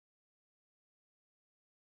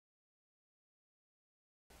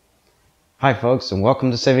Hi folks, and welcome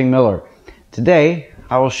to Saving Miller. Today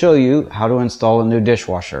I will show you how to install a new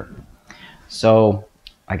dishwasher. So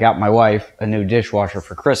I got my wife a new dishwasher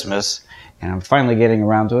for Christmas and I'm finally getting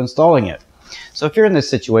around to installing it. So if you're in this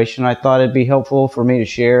situation, I thought it'd be helpful for me to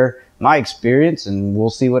share my experience and we'll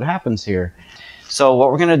see what happens here. So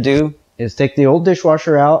what we're going to do is take the old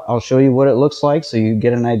dishwasher out. I'll show you what it looks like so you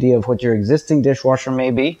get an idea of what your existing dishwasher may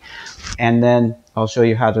be, and then I'll show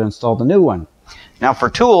you how to install the new one. Now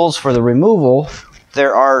for tools for the removal,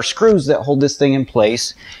 there are screws that hold this thing in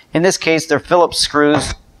place. In this case, they're Phillips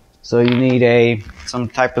screws. So you need some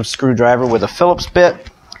type of screwdriver with a Phillips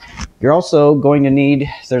bit. You're also going to need,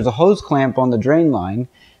 there's a hose clamp on the drain line.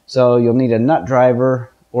 So you'll need a nut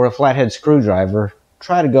driver or a flathead screwdriver.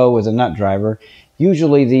 Try to go with a nut driver.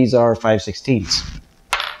 Usually these are 5/16.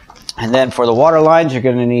 And then for the water lines, you're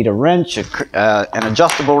going to need a wrench, an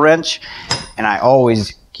adjustable wrench. And I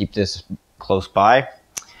always keep this close by,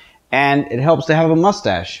 and it helps to have a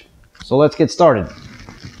mustache. So let's get started.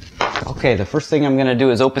 Okay, the first thing I'm going to do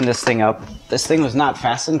is open this thing up. This thing was not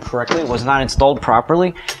fastened correctly, it was not installed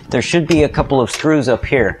properly. There should be a couple of screws up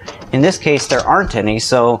here. In this case there aren't any,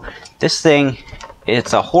 so this thing,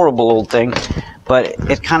 it's a horrible old thing, but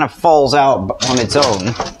it kind of falls out on its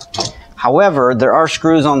own. However, there are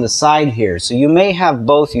screws on the side here, so you may have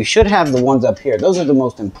both. You should have the ones up here, those are the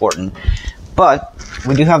most important. But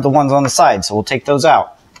we do have the ones on the side, so we'll take those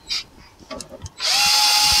out.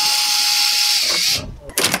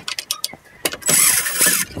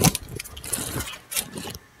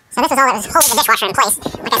 So this is all that is holding the dishwasher in place.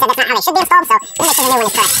 Like I said, that's not how they should be installed, so we'll make sure the new one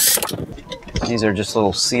is correct. These are just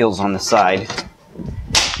little seals on the side.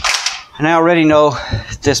 And I already know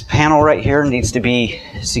this panel right here needs to be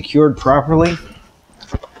secured properly.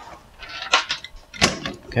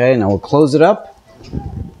 Okay, now we'll close it up.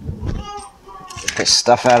 Get this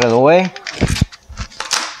stuff out of the way.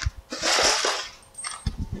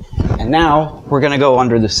 And now we're going to go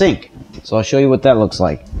under the sink. So I'll show you what that looks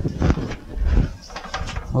like.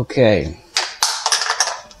 Okay.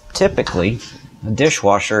 Typically, a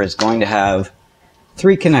dishwasher is going to have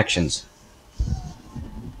 3 connections.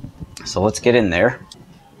 So let's get in there.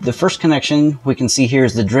 The first connection we can see here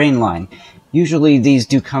is the drain line. Usually these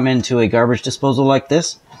do come into a garbage disposal like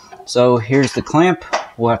this. So here's the clamp.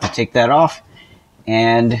 We'll have to take that off.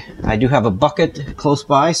 And I do have a bucket close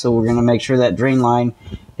by, so we're going to make sure that drain line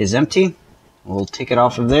is empty. We'll take it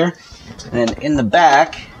off of there. And then in the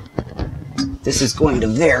back, this is going to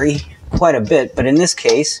vary quite a bit, but in this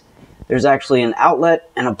case, there's actually an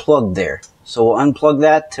outlet and a plug there. So we'll unplug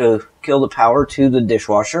that to kill the power to the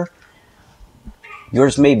dishwasher.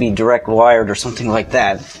 Yours may be direct wired or something like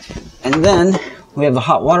that. And then we have the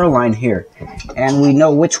hot water line here. And we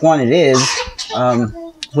know which one it is,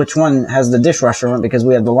 which one has the dishwasher on it, because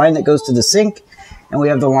we have the line that goes to the sink and we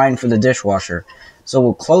have the line for the dishwasher. So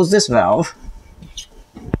we'll close this valve.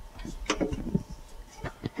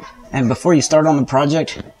 And before you start on the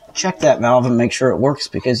project, check that valve and make sure it works,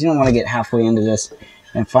 because you don't want to get halfway into this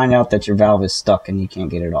and find out that your valve is stuck and you can't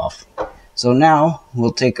get it off. So now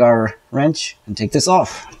we'll take our wrench and take this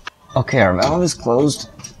off. Okay, our valve is closed.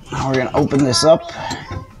 Now we're going to open this up.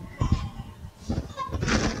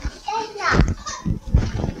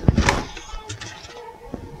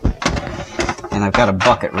 And I've got a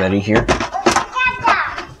bucket ready here.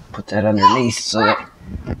 Put that underneath so that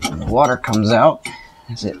when the water comes out,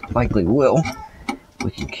 as it likely will, we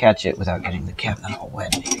can catch it without getting the cabinet all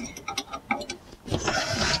wet.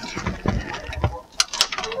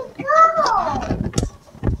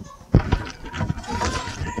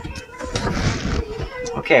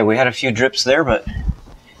 Okay, we had a few drips there, but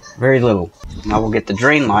very little. Now we'll get the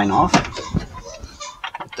drain line off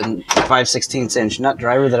with the 5/16" nut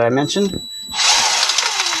driver that I mentioned.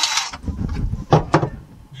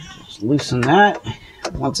 Just loosen that.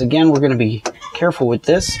 Once again, we're going to be careful with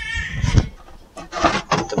this.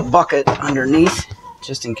 Put the bucket underneath,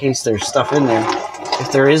 just in case there's stuff in there.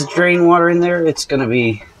 If there is drain water in there, it's going to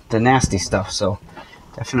be the nasty stuff, so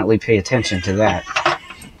definitely pay attention to that.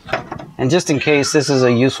 And just in case, this is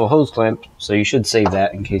a useful hose clamp, so you should save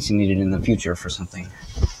that in case you need it in the future for something.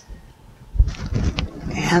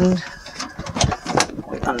 And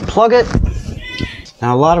we unplug it.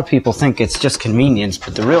 Now a lot of people think it's just convenience,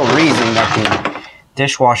 but the real reason that the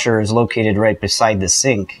dishwasher is located right beside the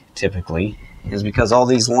sink, typically, is because all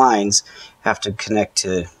these lines have to connect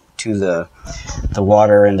to the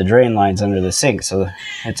water and the drain lines under the sink. So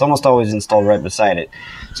it's almost always installed right beside it.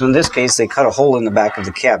 So in this case, they cut a hole in the back of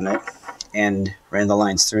the cabinet and ran the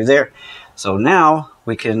lines through there. So now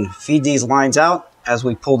we can feed these lines out as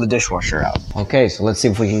we pull the dishwasher out. Okay, so let's see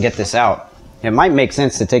if we can get this out. It might make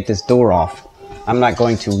sense to take this door off. I'm not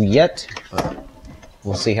going to yet, but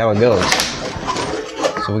we'll see how it goes.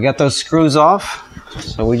 So we got those screws off.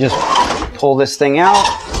 So we just pull this thing out,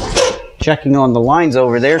 checking on the lines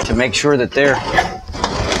over there to make sure that they're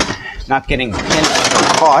not getting pinched or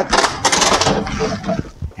caught.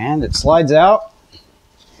 And it slides out.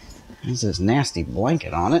 There's this nasty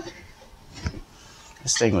blanket on it.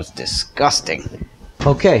 This thing was disgusting.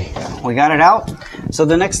 Okay, we got it out. So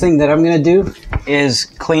the next thing that I'm going to do is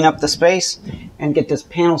clean up the space and get this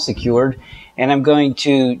panel secured. And I'm going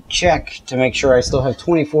to check to make sure I still have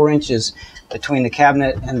 24 inches between the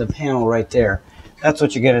cabinet and the panel right there. That's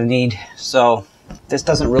what you're going to need. So this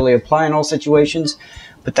doesn't really apply in all situations,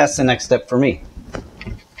 but that's the next step for me.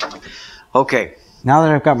 Okay, now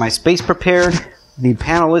that I've got my space prepared, the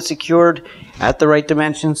panel is secured at the right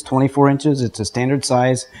dimensions, 24 inches. It's a standard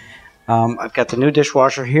size. I've got the new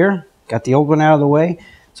dishwasher here, got the old one out of the way.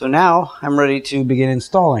 So now I'm ready to begin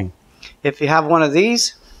installing. If you have one of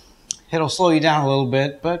these, it'll slow you down a little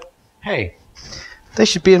bit, but hey, they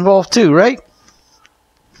should be involved too, right?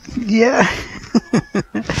 Yeah.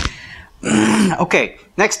 Okay,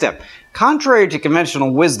 next step. Contrary to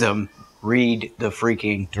conventional wisdom, read the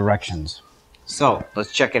freaking directions. So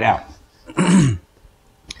let's check it out.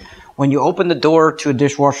 When you open the door to a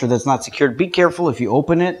dishwasher that's not secured, be careful. If you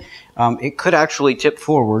open it, it could actually tip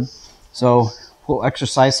forward. So we'll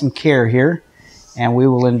exercise some care here, and we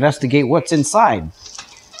will investigate what's inside.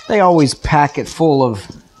 They always pack it full of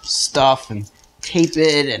stuff and tape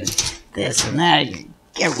it and this and that.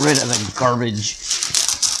 Get rid of the garbage.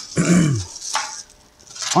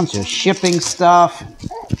 Bunch of shipping stuff,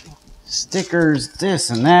 stickers, this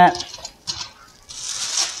and that.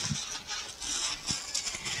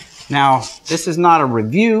 Now, this is not a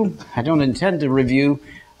review. I don't intend to review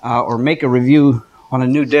or make a review on a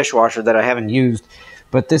new dishwasher that I haven't used,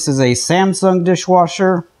 but this is a Samsung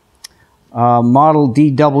dishwasher, model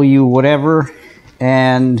DW whatever,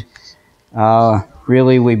 and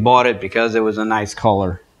really we bought it because it was a nice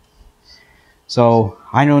color. So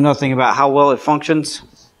I know nothing about how well it functions.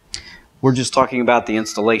 We're just talking about the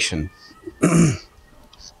installation.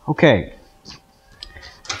 Okay,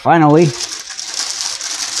 finally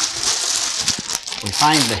we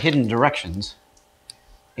find the hidden directions.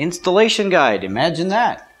 Installation guide, imagine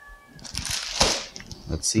that.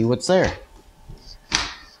 Let's see what's there.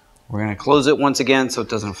 We're going to close it once again so it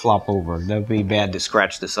doesn't flop over. That would be bad to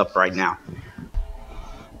scratch this up right now.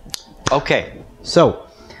 Okay, so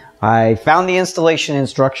I found the installation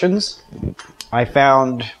instructions. I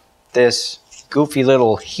found this goofy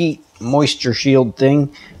little heat moisture shield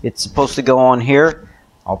thing. It's supposed to go on here.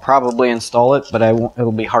 I'll probably install it, but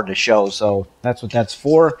it'll be hard to show, so that's what that's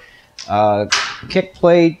for. Kick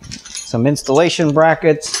plate, some installation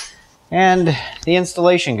brackets, and the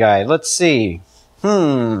installation guide. Let's see.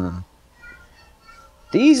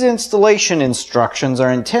 These installation instructions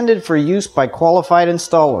are intended for use by qualified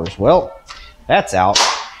installers. Well, that's out.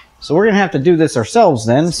 So we're going to have to do this ourselves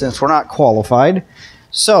then, since we're not qualified.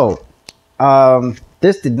 So,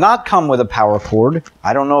 this did not come with a power cord.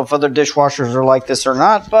 I don't know if other dishwashers are like this or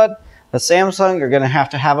not, but the Samsung, you're going to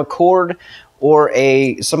have a cord or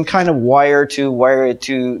some kind of wire to wire it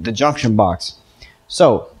to the junction box.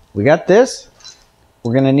 So we got this.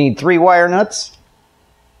 We're going to need 3 wire nuts.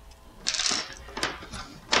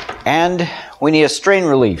 And we need a strain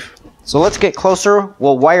relief. So let's get closer.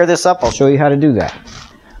 We'll wire this up. I'll show you how to do that.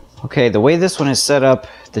 Okay, the way this one is set up,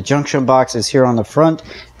 the junction box is here on the front,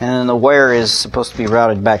 and then the wire is supposed to be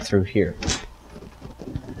routed back through here.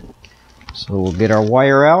 So we'll get our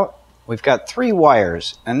wire out. We've got 3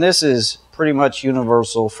 wires, and this is pretty much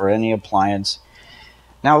universal for any appliance.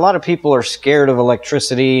 Now, a lot of people are scared of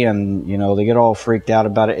electricity, and you know, they get all freaked out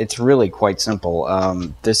about it. It's really quite simple.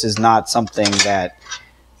 This is not something that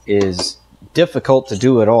is difficult to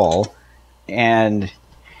do at all, and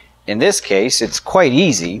in this case, it's quite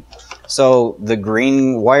easy. So the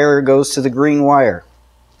green wire goes to the green wire,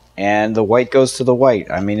 and the white goes to the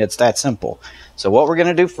white. I mean, it's that simple. So what we're going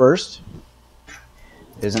to do first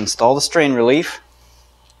is install the strain relief,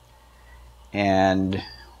 and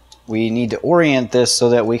we need to orient this so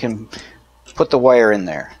that we can put the wire in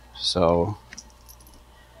there. So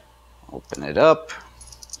open it up,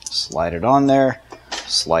 slide it on there,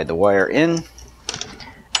 slide the wire in,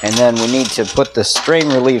 and then we need to put the strain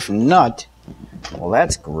relief nut. Well,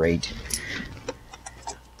 that's great.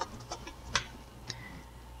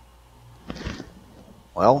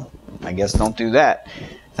 Well, I guess don't do that.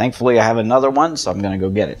 Thankfully, I have another one, so I'm going to go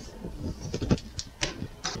get it.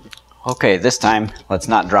 Okay, this time, let's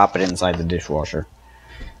not drop it inside the dishwasher.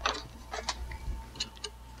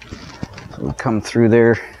 So we come through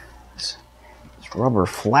there, this rubber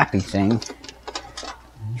flappy thing.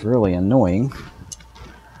 is really annoying.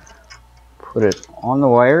 Put it on the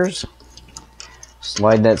wires.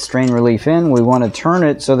 Slide that strain relief in. We want to turn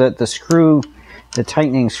it so that the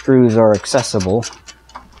tightening screws are accessible.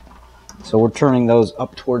 So we're turning those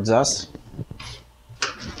up towards us.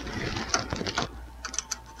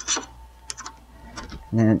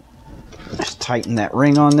 And then just tighten that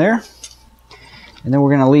ring on there. And then we're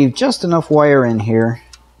going to leave just enough wire in here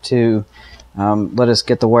to let us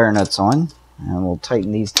get the wire nuts on. And we'll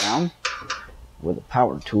tighten these down with a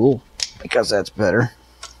power tool because that's better.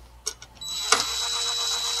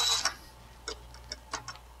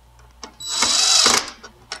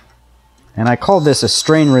 And I call this a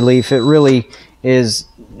strain relief. It really is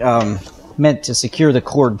meant to secure the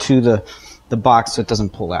cord to the box so it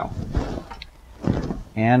doesn't pull out.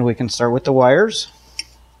 And we can start with the wires.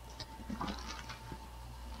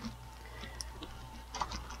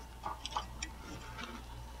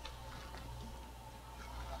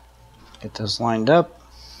 Get those lined up.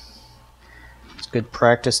 It's good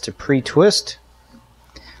practice to pre-twist,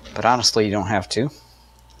 but honestly you don't have to.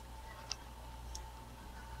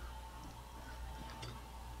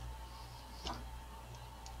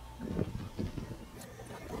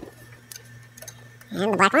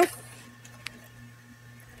 And the black one.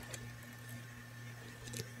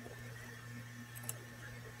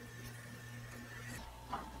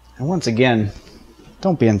 And once again,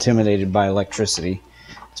 don't be intimidated by electricity,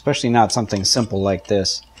 especially not something simple like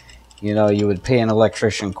this. You know, you would pay an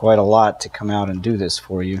electrician quite a lot to come out and do this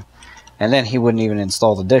for you. And then he wouldn't even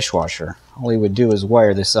install the dishwasher. All he would do is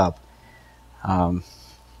wire this up.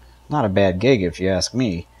 Not a bad gig if you ask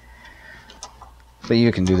me. But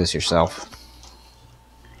you can do this yourself.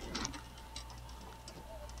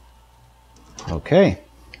 Okay,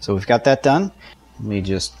 so we've got that done. Let me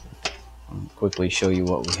just quickly show you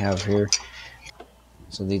what we have here.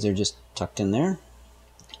 So these are just tucked in there,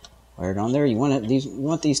 wired on there. You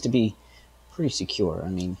want these to be pretty secure. I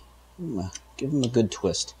mean, give them a good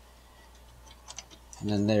twist. And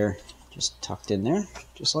then they're just tucked in there,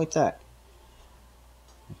 just like that.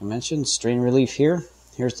 Like I mentioned, strain relief here.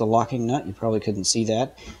 Here's the locking nut. You probably couldn't see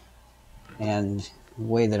that. And the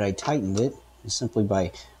way that I tightened it is simply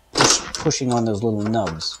by pushing on those little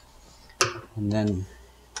nubs. And then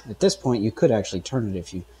at this point you could actually turn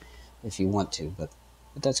it if you want to, but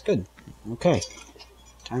that's good. Okay,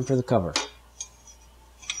 time for the cover.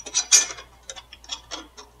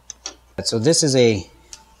 So this is a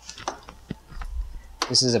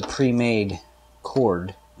pre-made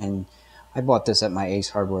cord, and I bought this at my Ace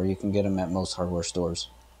Hardware. You can get them at most hardware stores.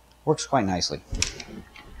 Works quite nicely.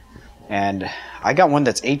 And I got one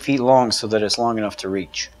that's 8 feet long so that it's long enough to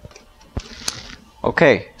reach.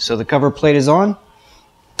 Okay, so the cover plate is on.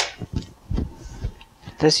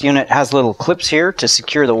 This unit has little clips here to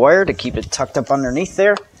secure the wire to keep it tucked up underneath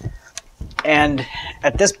there. And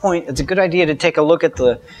at this point, it's a good idea to take a look at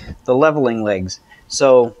the leveling legs.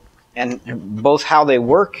 So, and both how they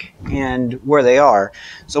work and where they are.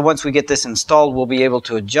 So once we get this installed, we'll be able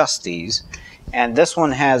to adjust these. And this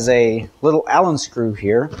one has a little Allen screw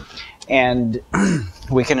here, and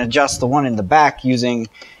we can adjust the one in the back using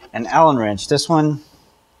an Allen wrench. This one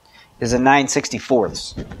is a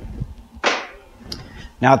 9/64.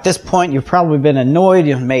 Now at this point you've probably been annoyed.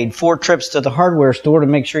 You've made 4 trips to the hardware store to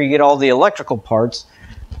make sure you get all the electrical parts.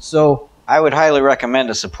 So I would highly recommend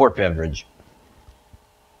a support beverage.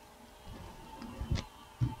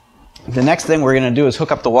 The next thing we're going to do is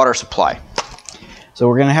hook up the water supply. So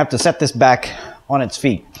we're going to have to set this back on its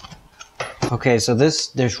feet. Okay, so this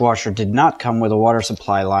dishwasher did not come with a water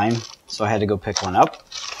supply line, so I had to go pick one up.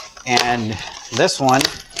 And this one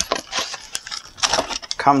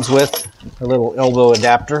comes with a little elbow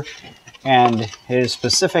adapter, and it is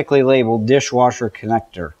specifically labeled dishwasher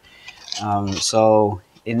connector. So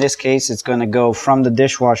in this case, it's going to go from the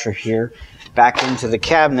dishwasher here back into the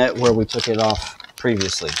cabinet where we took it off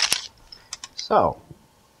previously. So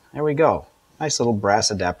there we go. Nice little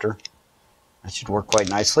brass adapter. That should work quite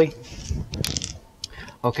nicely.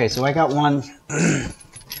 Okay, so I got one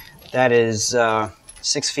that is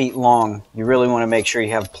 6 feet long. You really want to make sure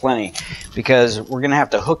you have plenty, because we're going to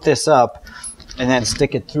have to hook this up and then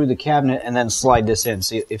stick it through the cabinet and then slide this in.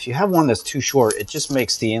 So if you have one that's too short, it just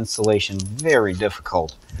makes the installation very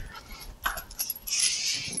difficult.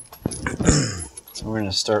 So we're going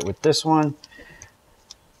to start with this one.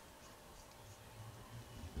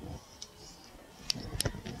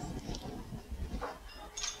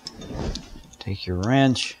 Take your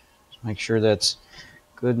wrench, make sure that's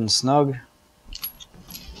good and snug.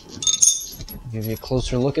 Give you a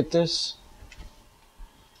closer look at this.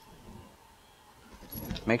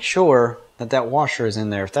 Make sure that washer is in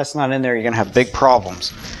there. If that's not in there, you're going to have big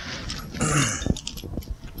problems.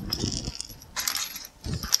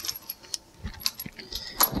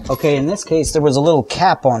 Okay, in this case, there was a little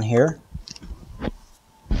cap on here.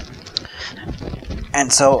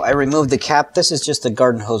 And so I removed the cap. This is just a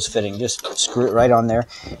garden hose fitting. Just screw it right on there.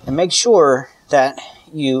 And make sure that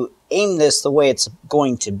you aim this the way it's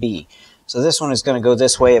going to be. So this one is going to go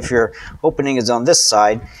this way. If your opening is on this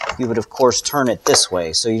side, you would of course turn it this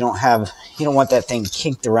way. So you don't want that thing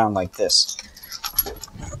kinked around like this.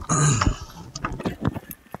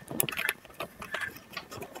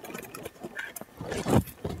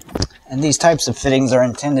 And these types of fittings are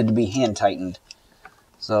intended to be hand tightened.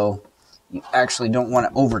 So you actually don't want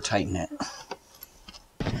to over tighten it.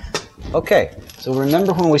 Okay, so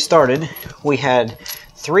remember when we started, we had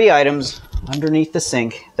 3 items underneath the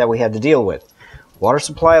sink that we had to deal with. Water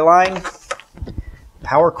supply line,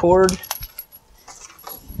 power cord,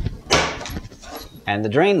 and the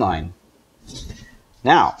drain line.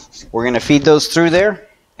 Now, we're going to feed those through there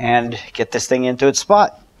and get this thing into its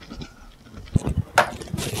spot.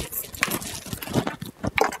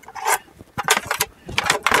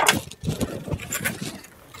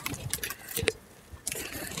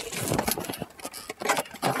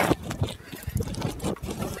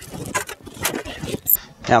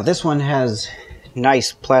 Now this one has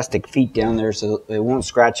nice plastic feet down there so it won't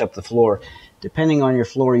scratch up the floor. Depending on your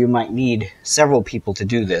floor, you might need several people to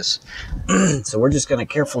do this. So we're just going to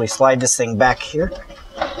carefully slide this thing back here.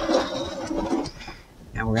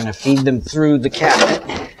 And we're going to feed them through the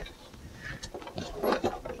cabinet.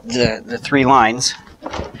 The 3 lines.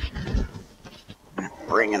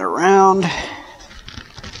 Bring it around.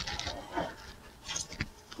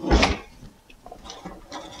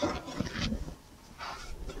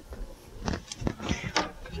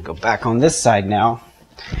 Go back on this side now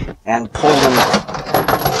and pull them.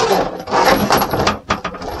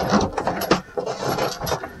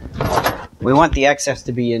 We want the excess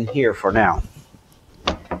to be in here for now.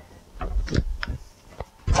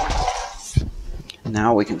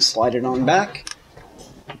 Now we can slide it on back.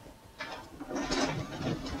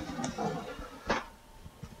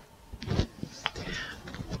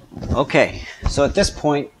 Okay, so at this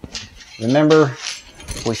point, remember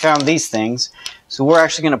we found these things. So we're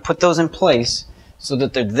actually going to put those in place so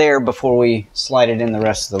that they're there before we slide it in the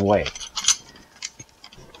rest of the way.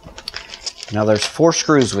 Now there's 4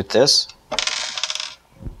 screws with this.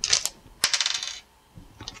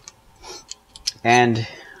 And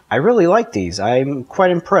I really like these. I'm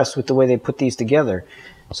quite impressed with the way they put these together.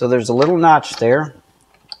 So there's a little notch there.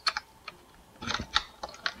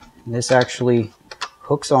 And this actually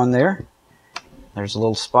hooks on there. There's a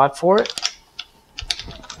little spot for it.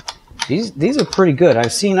 These are pretty good.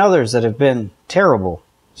 I've seen others that have been terrible.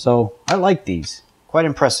 So I like these. Quite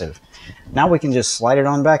impressive. Now we can just slide it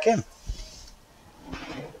on back in.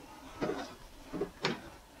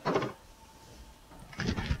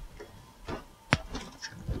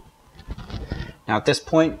 Now at this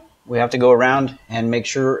point, we have to go around and make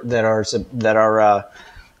sure that our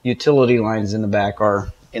utility lines in the back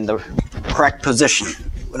are in the correct position.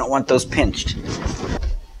 We don't want those pinched.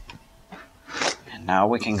 And now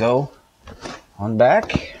we can go on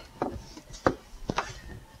back.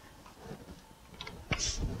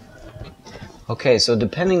 Okay, so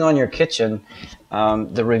depending on your kitchen,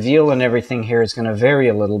 the reveal and everything here is going to vary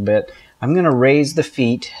a little bit. I'm going to raise the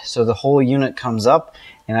feet so the whole unit comes up,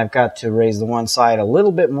 and I've got to raise the one side a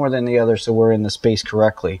little bit more than the other so we're in the space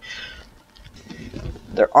correctly.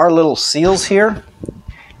 There are little seals here,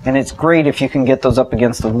 and it's great if you can get those up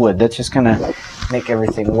against the wood. That's just going to make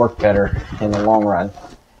everything work better in the long run.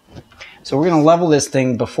 So we're going to level this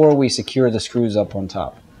thing before we secure the screws up on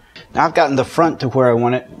top. Now I've gotten the front to where I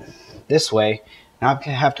want it this way. Now I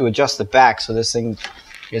have to adjust the back so this thing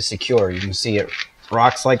is secure. You can see it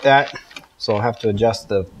rocks like that. So I'll have to adjust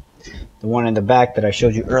the one in the back that I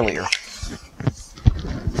showed you earlier.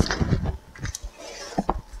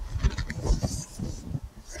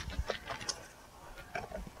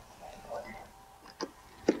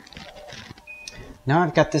 Now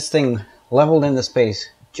I've got this thing leveled into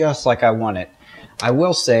space just like I want it. I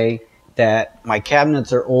will say that my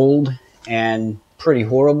cabinets are old and pretty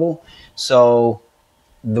horrible, so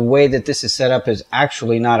the way that this is set up is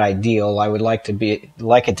actually not ideal. I would like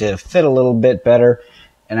it to fit a little bit better,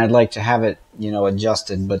 and I'd like to have it,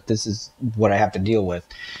 adjusted, but this is what I have to deal with.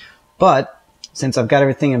 But since I've got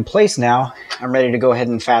everything in place now, I'm ready to go ahead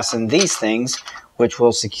and fasten these things, which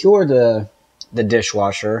will secure the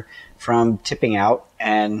dishwasher from tipping out,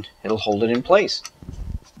 and it'll hold it in place.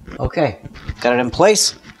 Okay, got it in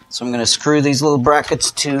place. So I'm going to screw these little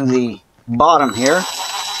brackets to the bottom here.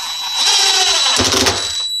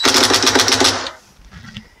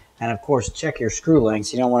 And of course, check your screw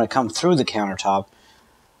lengths. You don't want to come through the countertop.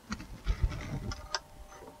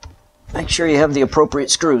 Make sure you have the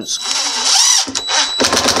appropriate screws.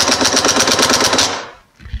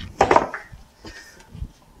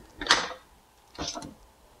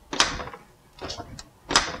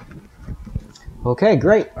 Okay,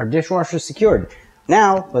 great. Our dishwasher is secured.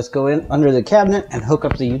 Now, let's go in under the cabinet and hook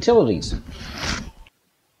up the utilities.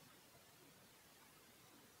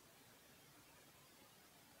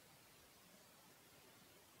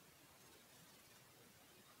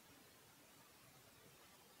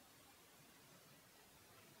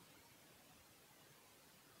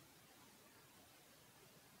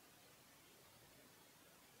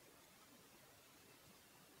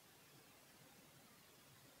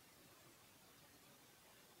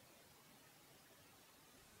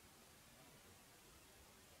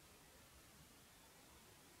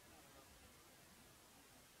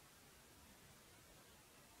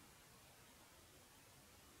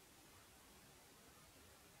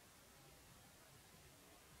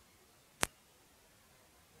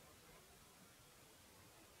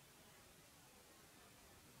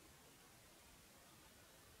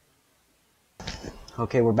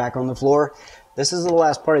 Okay, we're back on the floor. This is the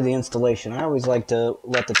last part of the installation. I always like to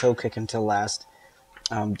let the toe kick until last,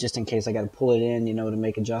 just in case I got to pull it in, to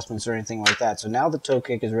make adjustments or anything like that. So now the toe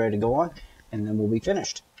kick is ready to go on, and then we'll be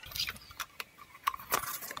finished.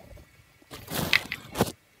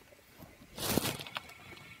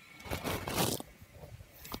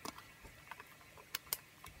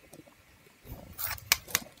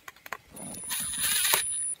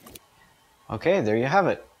 Okay, there you have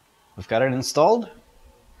it. We've got it installed,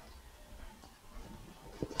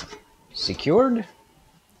 secured.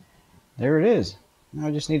 There it is. Now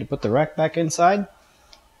I just need to put the rack back inside,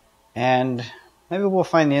 and maybe we'll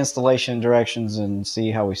find the installation directions and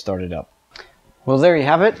see how we start it up. Well, there you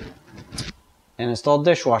have it, an installed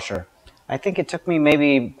dishwasher. I think it took me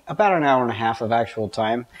maybe about an hour and a half of actual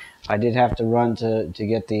time. I did have to run to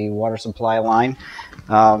get the water supply line,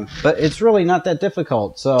 but it's really not that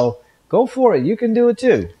difficult. So go for it. You can do it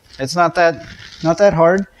too. It's not that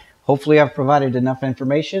hard. Hopefully I've provided enough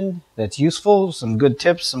information that's useful, some good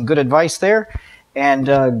tips, some good advice there, and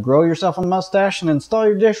grow yourself a mustache and install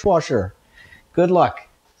your dishwasher. Good luck.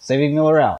 Saving Miller out.